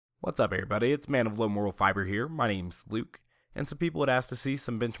What's up, everybody? It's Man of Low Moral Fiber here. My name's Luke, and some people had asked to see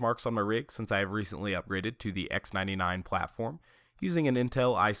some benchmarks on my rig since I have recently upgraded to the X99 platform using an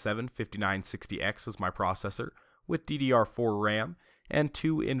Intel i7-5960X as my processor with DDR4 RAM and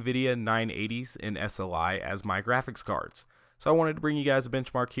two NVIDIA 980s in SLI as my graphics cards. So I wanted to bring you guys a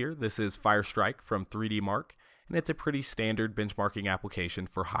benchmark here. This is Firestrike from 3D Mark, and it's a pretty standard benchmarking application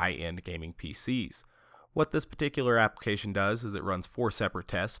for high-end gaming PCs. What this particular application does is it runs 4 separate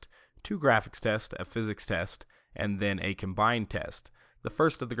tests, 2 graphics tests, a physics test, and then a combined test. The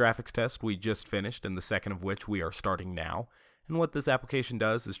first of the graphics test we just finished, and the second of which we are starting now. And what this application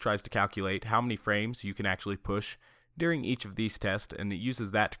does is tries to calculate how many frames you can actually push during each of these tests, and it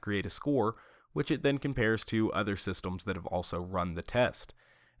uses that to create a score, which it then compares to other systems that have also run the test.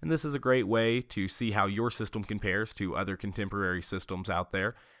 And this is a great way to see how your system compares to other contemporary systems out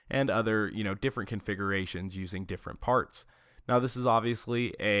there and other, different configurations using different parts. Now, this is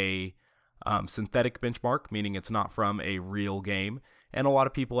obviously a synthetic benchmark, meaning it's not from a real game. And a lot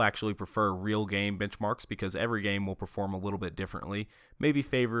of people actually prefer real game benchmarks because every game will perform a little bit differently, maybe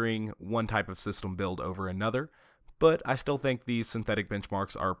favoring one type of system build over another. But I still think these synthetic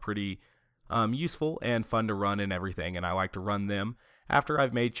benchmarks are pretty useful and fun to run and everything, and I like to run them after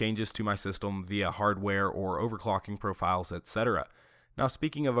I've made changes to my system via hardware or overclocking profiles, etc. Now,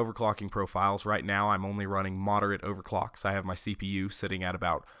 speaking of overclocking profiles, right now I'm only running moderate overclocks. I have my CPU sitting at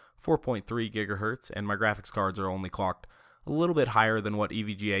about 4.3 gigahertz, and my graphics cards are only clocked a little bit higher than what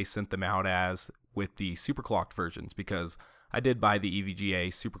EVGA sent them out as with the superclocked versions, because I did buy the EVGA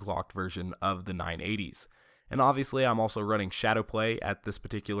superclocked version of the 980s. And obviously I'm also running Shadowplay at this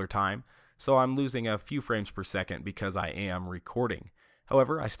particular time, so I'm losing a few frames per second because I am recording.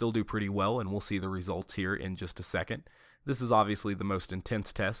 However, I still do pretty well, and we'll see the results here in just a second. This is obviously the most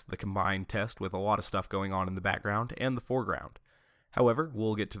intense test, the combined test with a lot of stuff going on in the background and the foreground. However,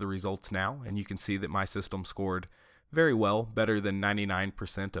 we'll get to the results now, and you can see that my system scored very well, better than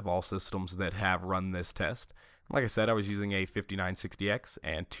 99% of all systems that have run this test. Like I said, I was using a 5960X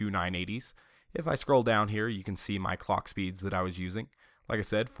and two 980s. If I scroll down here, you can see my clock speeds that I was using. Like I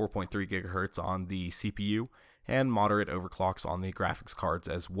said, 4.3 gigahertz on the CPU and moderate overclocks on the graphics cards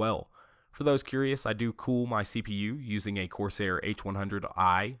as well. For those curious, I do cool my CPU using a Corsair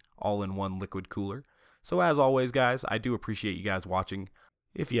H100i all-in-one liquid cooler. So as always, guys, I do appreciate you guys watching.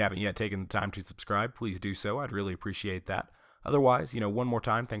 If you haven't yet taken the time to subscribe, please do so. I'd really appreciate that. Otherwise, one more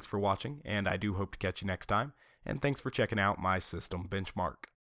time, thanks for watching, and I do hope to catch you next time. And thanks for checking out my system benchmark.